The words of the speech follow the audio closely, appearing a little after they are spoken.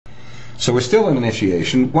So we're still in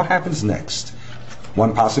initiation. What happens next?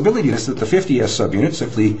 One possibility is that the 50s subunit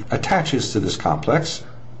simply attaches to this complex,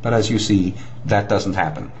 but as you see, that doesn't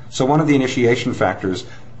happen. So one of the initiation factors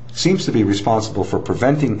seems to be responsible for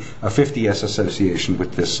preventing a 50s association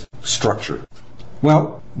with this structure.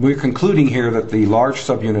 Well, we're concluding here that the large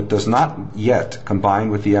subunit does not yet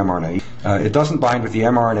combine with the mRNA. It doesn't bind with the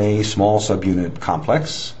mRNA small subunit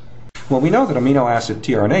complex. Well, we know that amino acid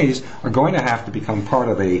tRNAs are going to have to become part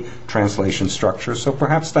of a translation structure, so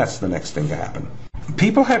perhaps that's the next thing to happen.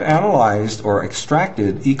 People had analyzed or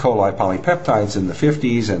extracted E. coli polypeptides in the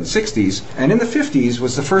 50s and 60s, and in the 50s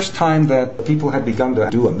was the first time that people had begun to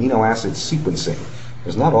do amino acid sequencing. It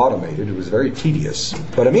was not automated, it was very tedious.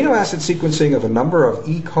 But amino acid sequencing of a number of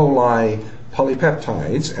E. coli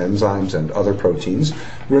polypeptides, enzymes and other proteins,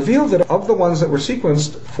 revealed that of the ones that were sequenced,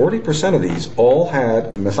 40% of these all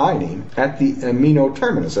had methionine at the amino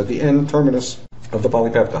terminus, at the end terminus of the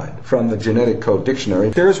polypeptide. From the genetic code dictionary,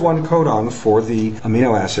 there is one codon for the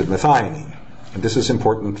amino acid methionine. And this is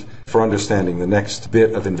important for understanding the next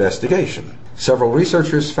bit of investigation. Several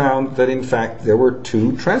researchers found that in fact there were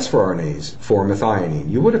 2 transfer RNAs for methionine.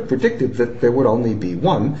 You would have predicted that there would only be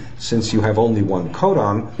one, since you have only one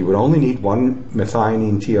codon. You would only need one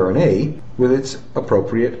methionine tRNA with its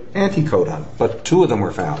appropriate anticodon. But 2 of them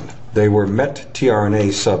were found. They were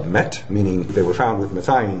met-tRNA sub-met, meaning they were found with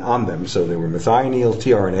methionine on them, so they were methionine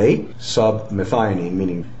tRNA sub-methionine,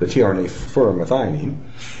 meaning the tRNA for methionine.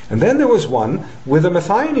 And then there was one with a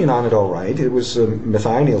methionine on it, all right. It was a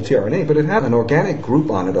methionine tRNA, but it had an organic group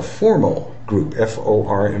on it, a formal group,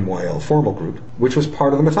 F-O-R-M-Y-L, formal group, which was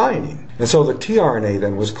part of the methionine. And so the tRNA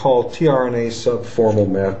then was called tRNA sub-formal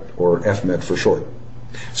met, or fmet for short.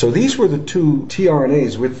 So these were the 2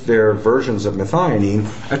 tRNAs with their versions of methionine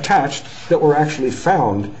attached that were actually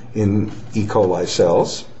found in E. coli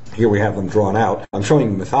cells. Here we have them drawn out. I'm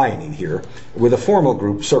showing methionine here, with a formal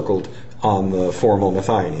group circled on the formal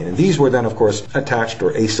methionine. And these were then, of course, attached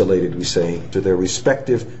or acylated, we say, to their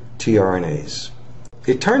respective tRNAs.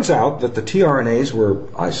 It turns out that the tRNAs were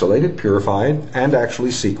isolated, purified, and actually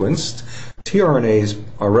sequenced. tRNAs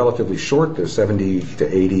are relatively short, they're 70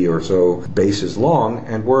 to 80 or so bases long,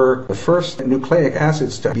 and were the first nucleic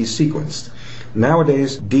acids to be sequenced.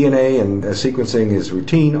 Nowadays, DNA and sequencing is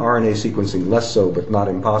routine, RNA sequencing less so, but not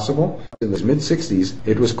impossible. In the mid-60s,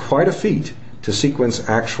 it was quite a feat to sequence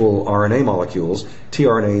actual RNA molecules.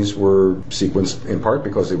 tRNAs were sequenced in part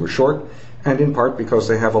because they were short, and in part because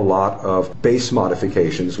they have a lot of base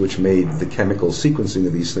modifications which made the chemical sequencing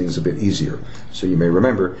of these things a bit easier. So you may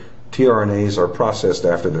remember, tRNAs are processed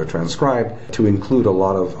after they're transcribed to include a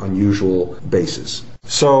lot of unusual bases.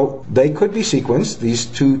 So they could be sequenced, these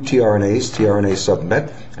 2 tRNAs, tRNA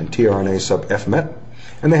sub-met and tRNA sub-fmet,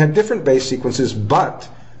 and they had different base sequences, but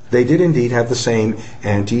they did indeed have the same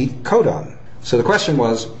anticodon. So the question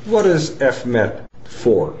was, what is fmet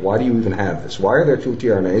for? Why do you even have this? Why are there 2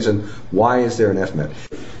 tRNAs, and why is there an fmet?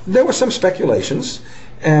 There were some speculations,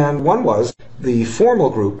 and one was the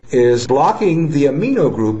formal group is blocking the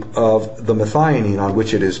amino group of the methionine on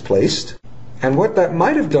which it is placed, and what that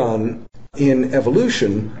might have done in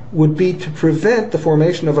evolution would be to prevent the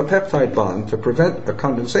formation of a peptide bond, to prevent a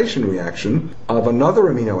condensation reaction of another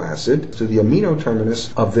amino acid to the amino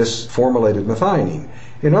terminus of this formulated methionine.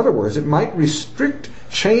 In other words, it might restrict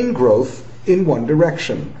chain growth in one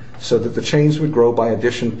direction, so that the chains would grow by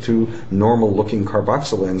addition to normal-looking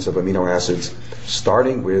carboxyl ends of amino acids,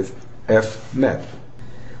 starting with fmet.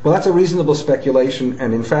 Well, that's a reasonable speculation,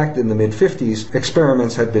 and in fact, in the mid-50s,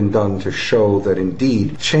 experiments had been done to show that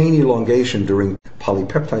indeed chain elongation during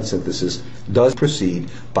polypeptide synthesis does proceed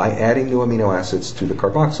by adding new amino acids to the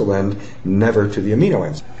carboxyl end, never to the amino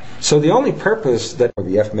ends. So the only purpose that the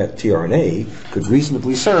fmet-tRNA could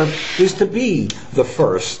reasonably serve is to be the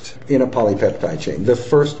first in a polypeptide chain, the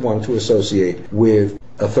first one to associate with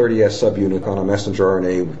a 30S subunit on a messenger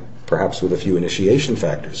RNA, perhaps with a few initiation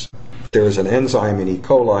factors. There is an enzyme in E.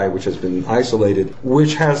 coli which has been isolated,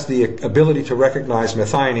 which has the ability to recognize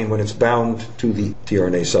methionine when it's bound to the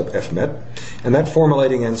tRNA sub-fmet, and that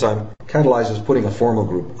formulating enzyme catalyzes putting a formal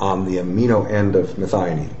group on the amino end of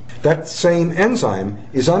methionine. That same enzyme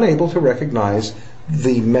is unable to recognize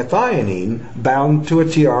the methionine bound to a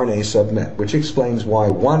tRNA sub-met, which explains why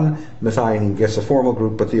one methionine gets a formal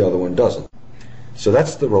group but the other one doesn't. So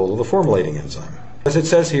that's the role of the formulating enzyme. As it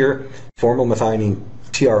says here, formal methionine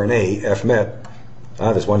tRNA, fmet,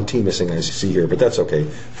 there's one T missing I see here, but that's okay.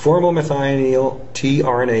 Formal methionine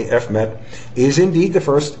tRNA fmet is indeed the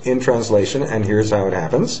first in translation, and here's how it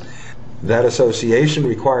happens. That association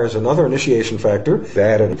requires another initiation factor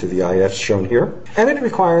added to the IFs shown here, and it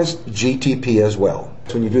requires GTP as well.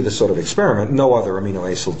 When you do this sort of experiment, no other amino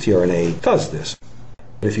acyl tRNA does this.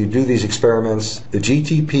 If you do these experiments, the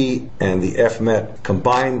GTP and the fmet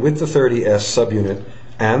combine with the 30S subunit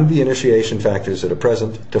and the initiation factors that are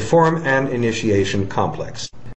present to form an initiation complex.